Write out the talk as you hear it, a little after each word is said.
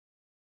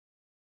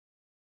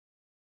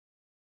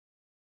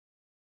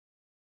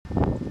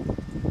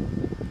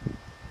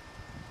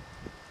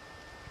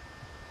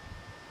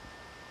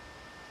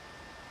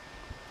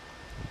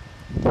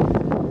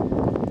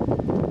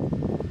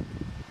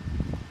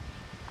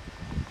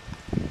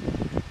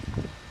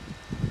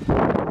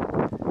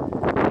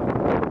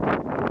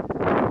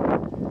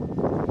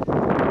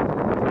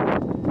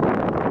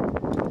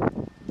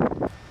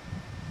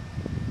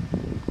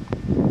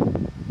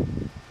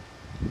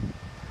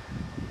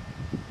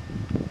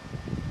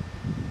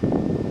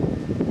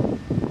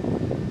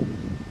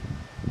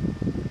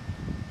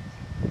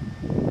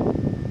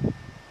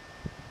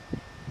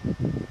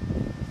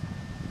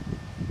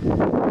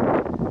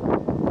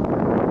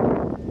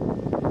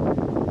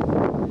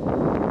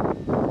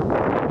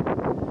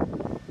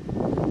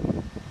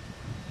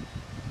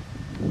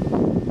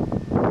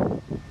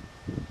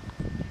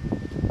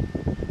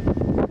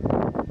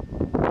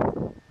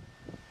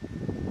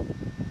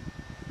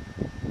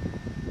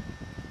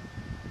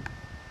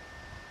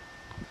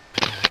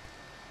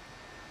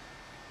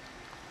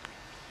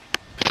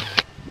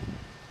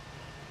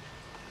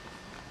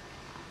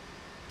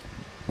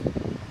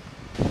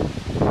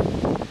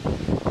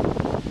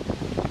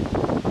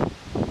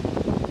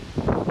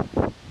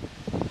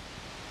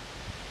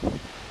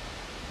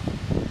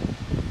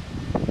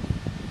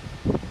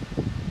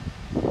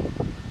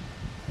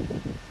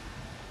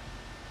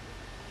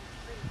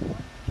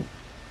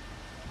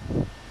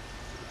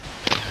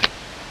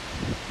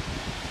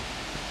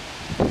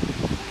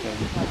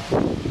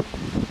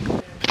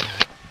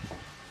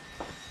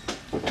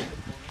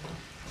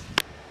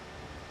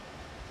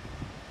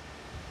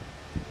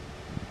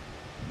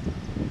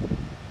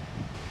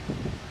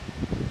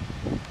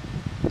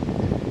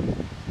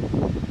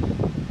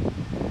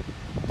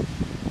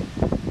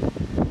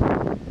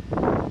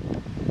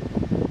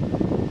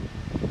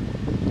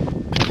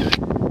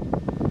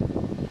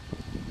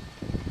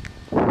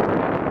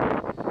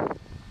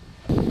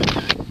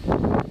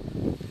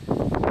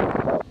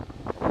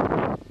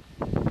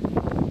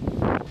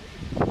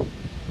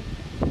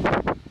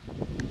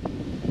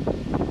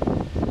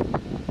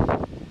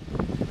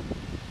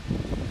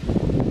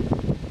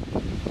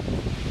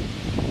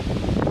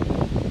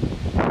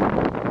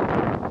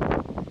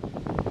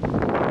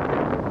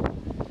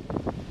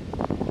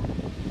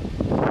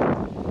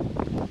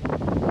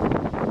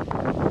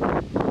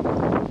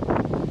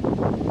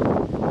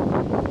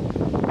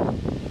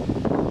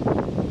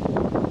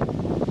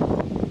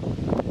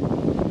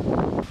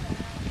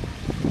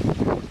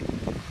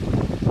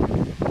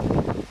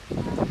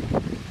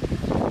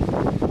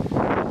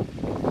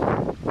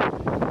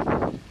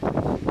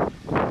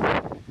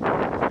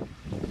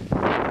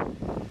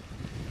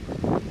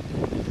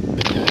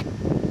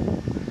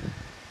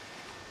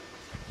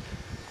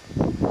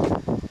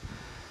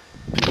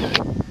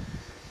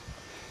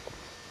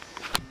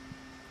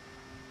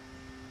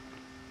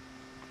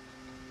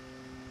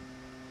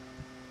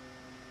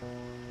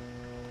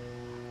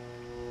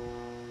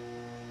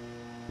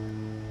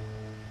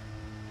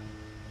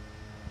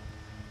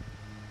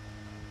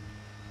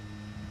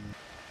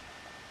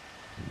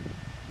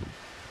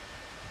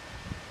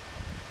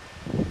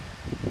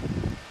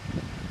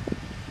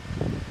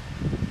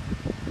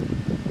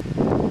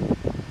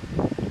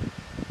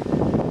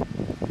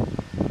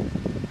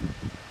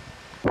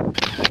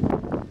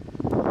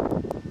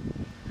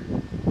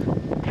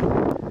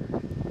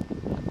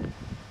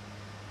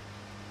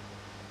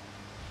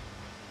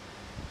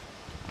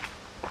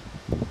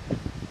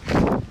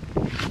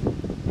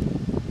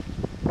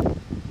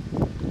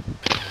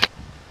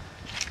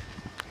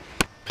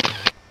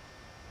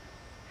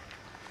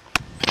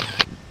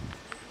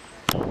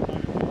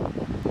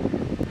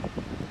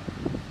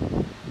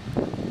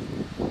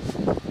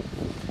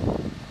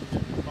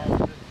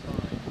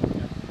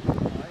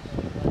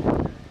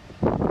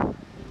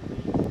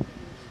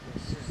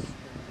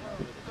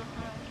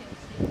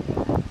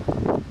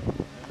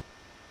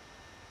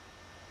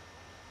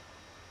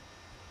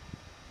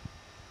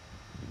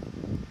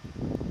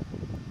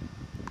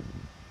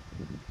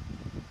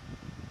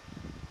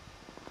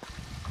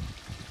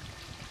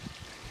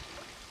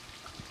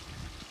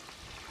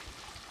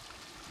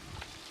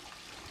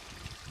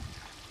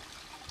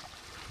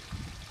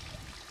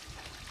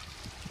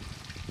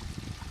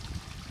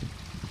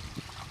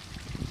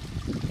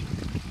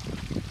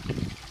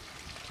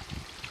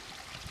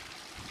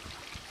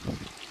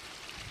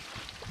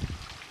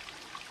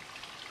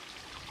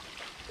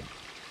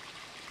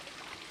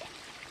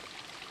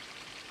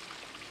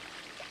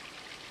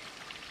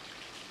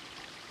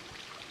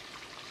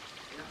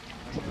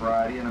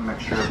Variety and a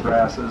mixture of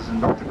grasses, and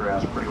adult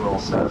grass pretty well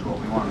says what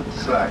we wanted to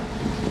say.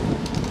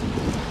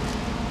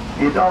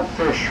 The adult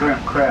fish,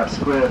 shrimp, crab,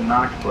 squid, and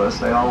octopus,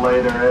 they all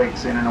lay their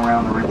eggs in and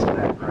around the rinse of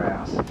that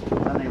grass.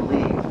 Then they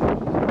leave.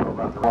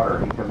 About the water,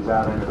 he comes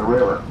out into the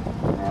river.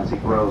 And as he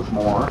grows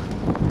more,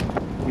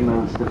 he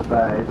moves to the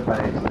bay to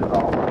the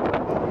adult.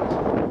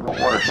 The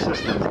water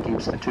system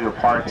keeps the two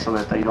apart so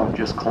that they don't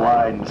just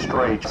collide and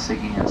stray,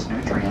 seeking its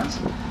nutrients,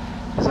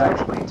 is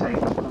actually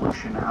taking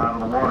pollution out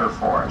of the water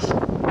for us.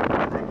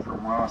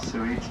 From raw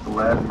sewage to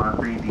lead,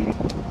 mercury,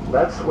 DDT.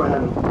 That's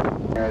when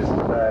there is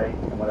today,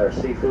 and with our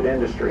seafood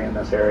industry in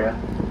this area,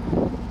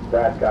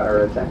 that got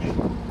our attention.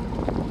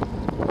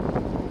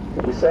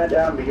 We sat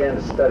down and began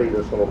to study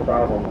this little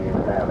problem we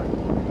were having.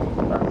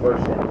 Our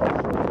first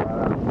impulse was to run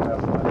out and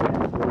test my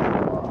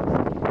pollution laws.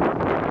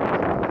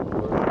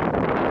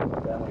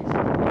 Then we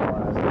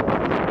realized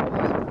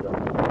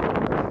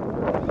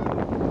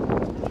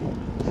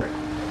that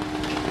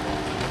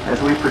as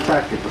we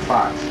protected the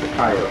fox, the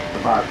coyote, the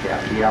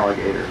bobcat, the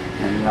alligator,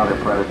 and the other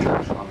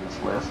predators on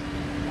this list,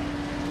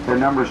 their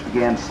numbers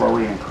began to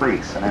slowly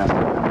increase, and as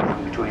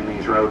between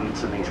these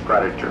rodents and these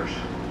predators,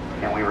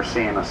 and we were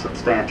seeing a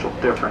substantial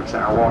difference in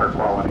our water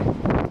quality.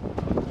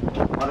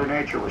 Mother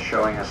Nature was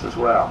showing us as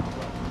well.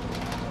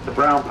 The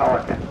brown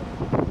pelican,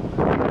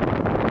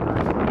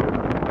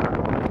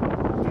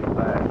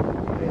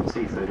 we had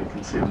seafood and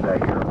consumed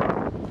that year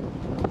alone.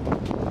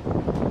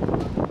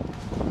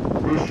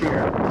 This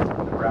year,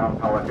 the brown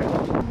pelican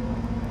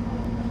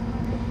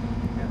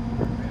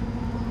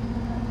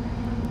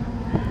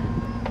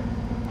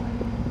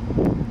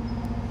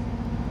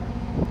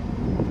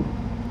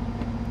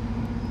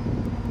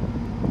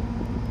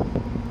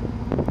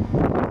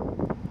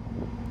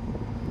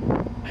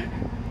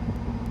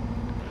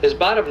his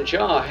bottom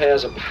jaw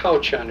has a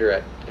pouch under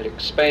it. It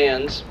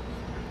expands,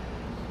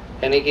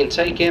 and he can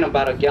take in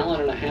about 1.5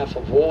 gallons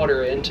of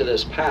water into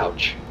this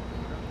pouch.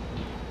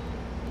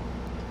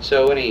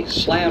 So when he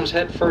slams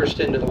head first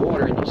into the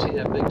water and you see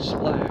that big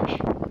splash,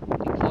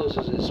 he closes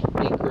closes his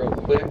beak real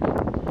quick,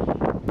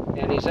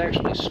 and he's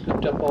actually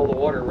scooped up all the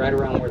water right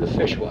around where the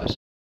fish was.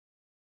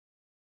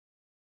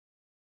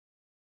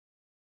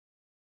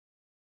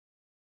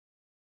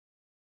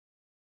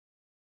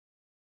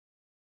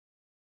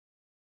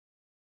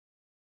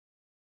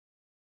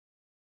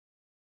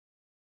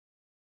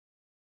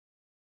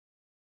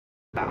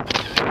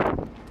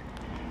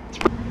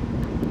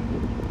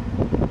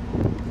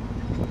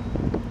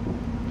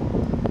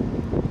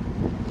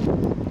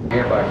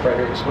 Here by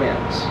Frederick's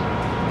Winds.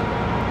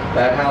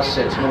 That house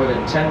sits more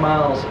than 10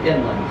 miles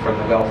inland from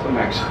the Gulf of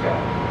Mexico,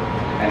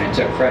 and it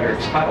took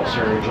Frederick's tidal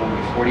surge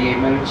only 48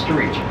 minutes to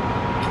reach it.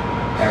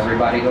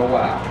 Everybody go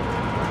wow.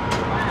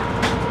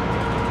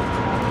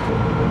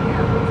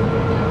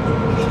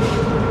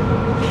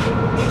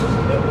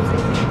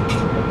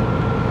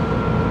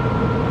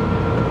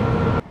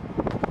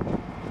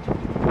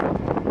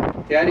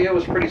 The idea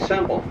was pretty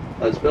simple.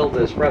 Let's build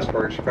this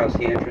breastworks across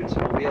the entrance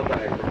of Mobile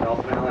Bay from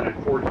Dolphin Island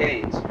and Fort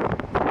Gaines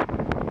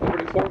over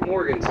to Fort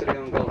Morgan sitting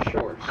on Gulf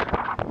shores.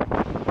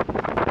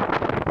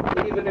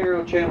 Leave a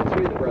narrow channel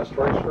through the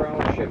breastworks for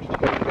our ships to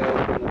come and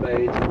go from the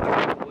bay to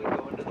probably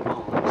go into the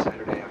mall on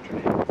Saturday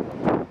afternoon.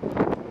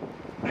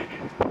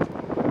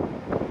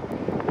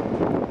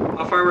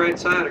 Off our right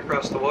side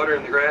across the water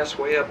and the grass,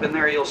 way up in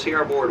there, you'll see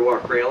our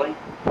boardwalk railing.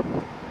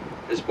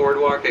 This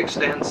boardwalk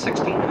extends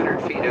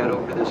 1,600 feet out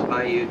over this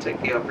bayou. Take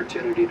the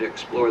opportunity to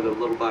explore the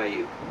little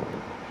bayou.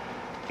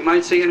 You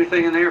might see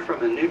anything in there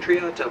from a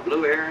nutria to a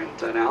blue heron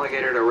to an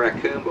alligator to a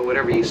raccoon, but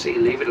whatever you see,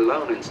 leave it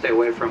alone and stay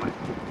away from it.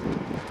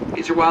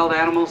 These are wild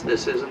animals.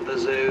 This isn't the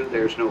zoo.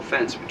 There's no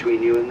fence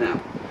between you and them.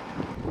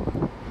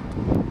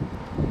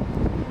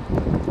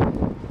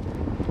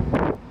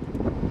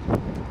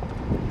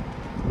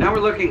 Now we're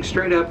looking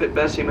straight up at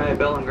Bessie Mae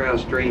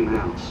Bellengrath's dream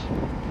house.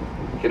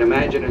 You can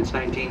imagine it's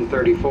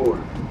 1934.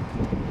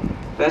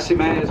 Bessie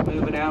Mae is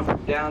moving out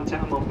from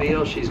downtown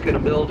Mobile. She's going to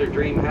build her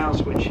dream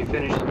house when she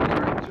finishes the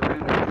drawings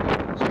around her dream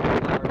house with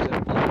flowers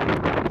that bloom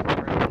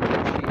around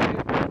what she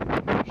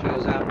do. She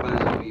goes out and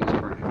buys all used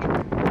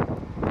furniture.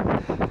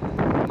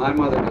 My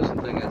mother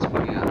doesn't think that's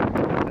funny either.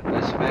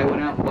 Bessie Mae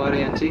went out and bought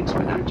antiques,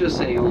 but not just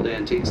any old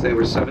antiques. They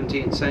were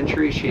 17th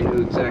century. She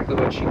knew exactly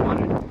what she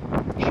wanted.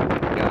 She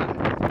went and got it.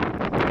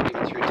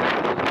 Even through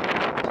technology.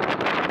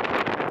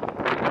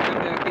 Come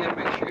back in,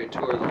 make sure you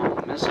tour the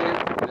home. Miss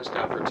it, missed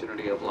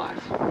opportunity of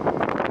life.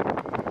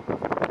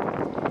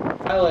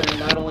 Piloting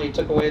not only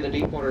took away the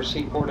deepwater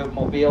seaport of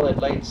Mobile, it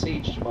laid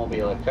siege to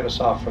Mobile. It cut us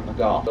off from the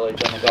Gulf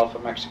village on the Gulf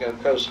of Mexico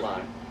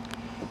coastline.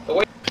 The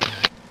way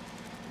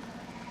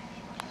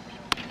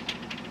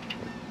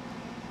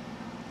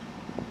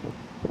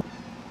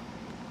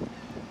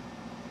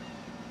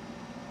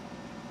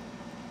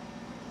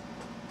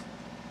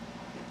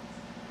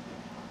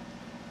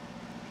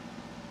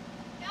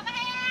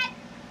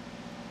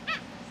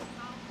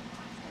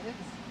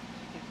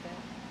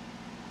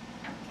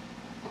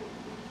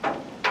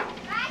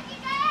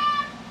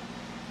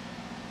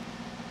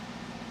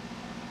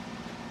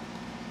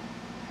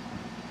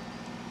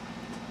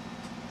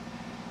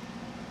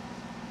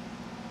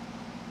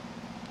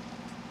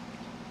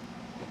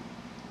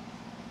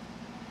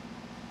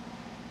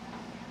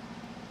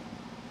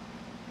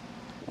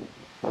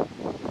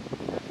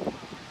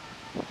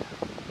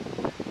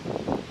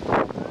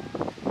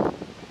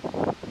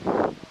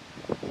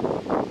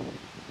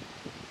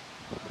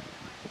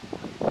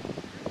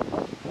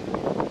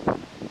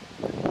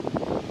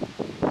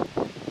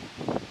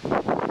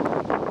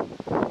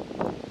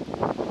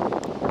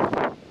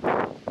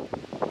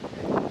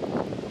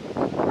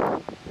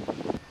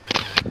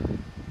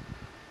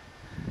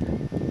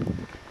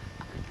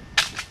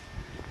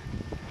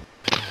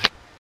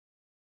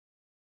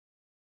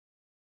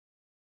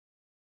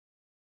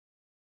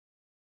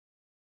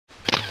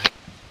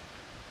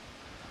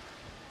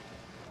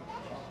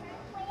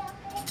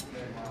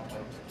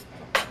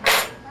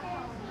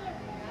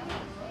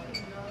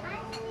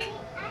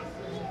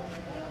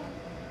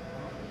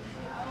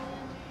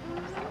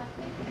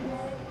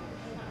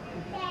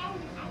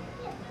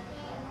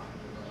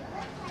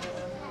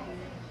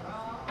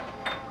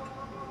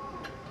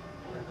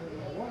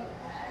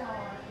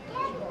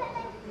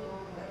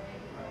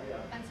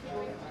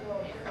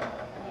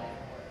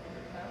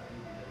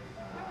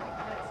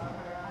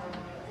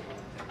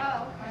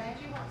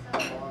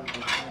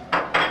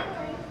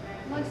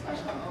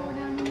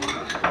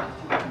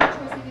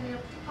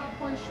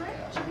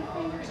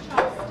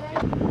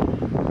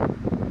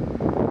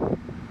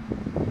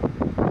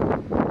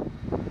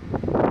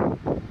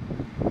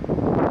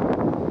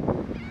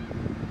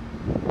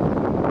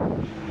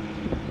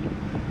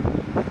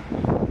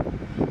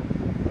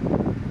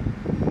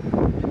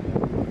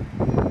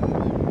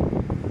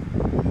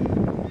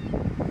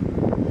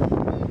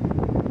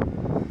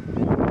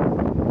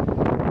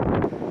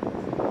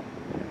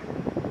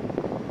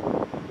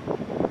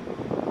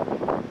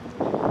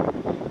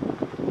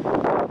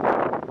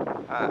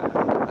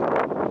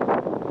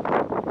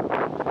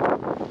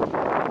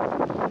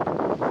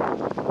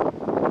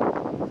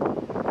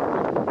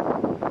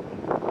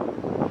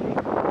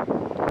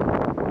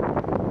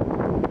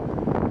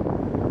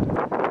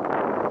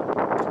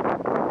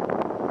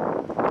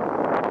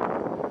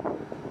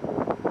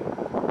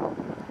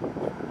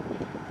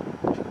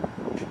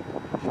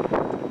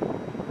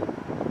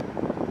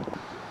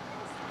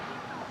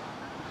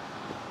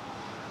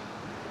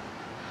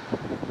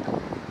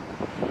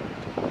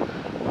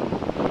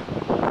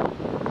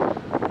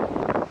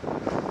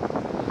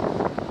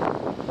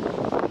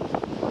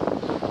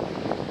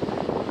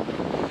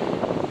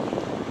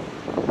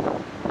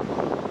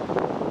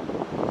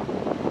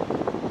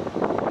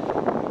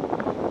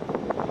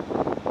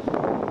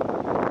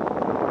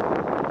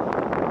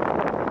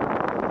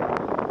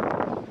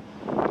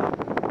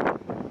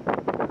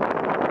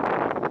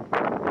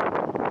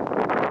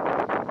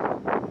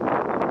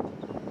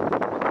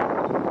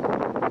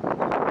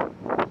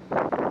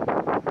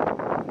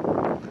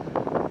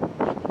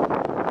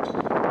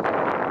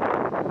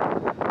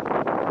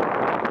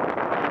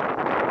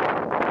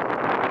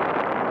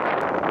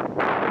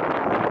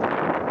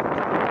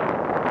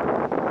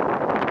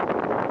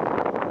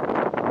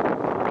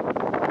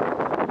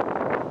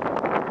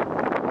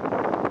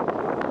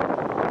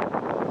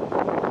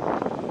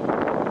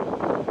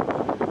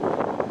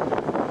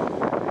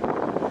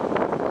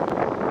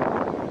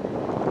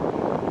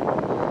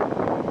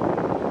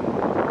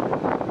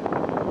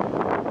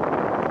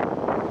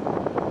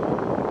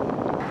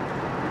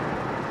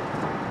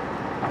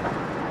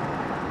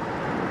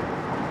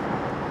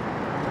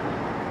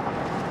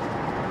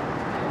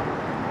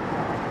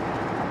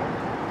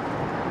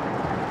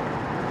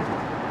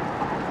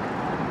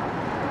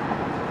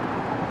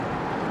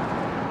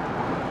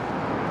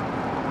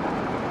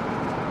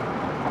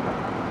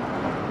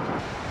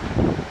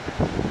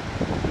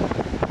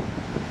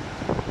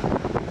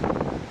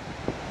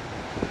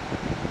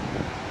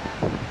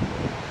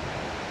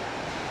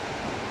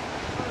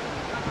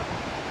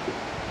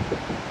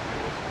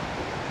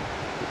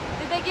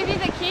Did they give you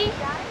the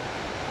key?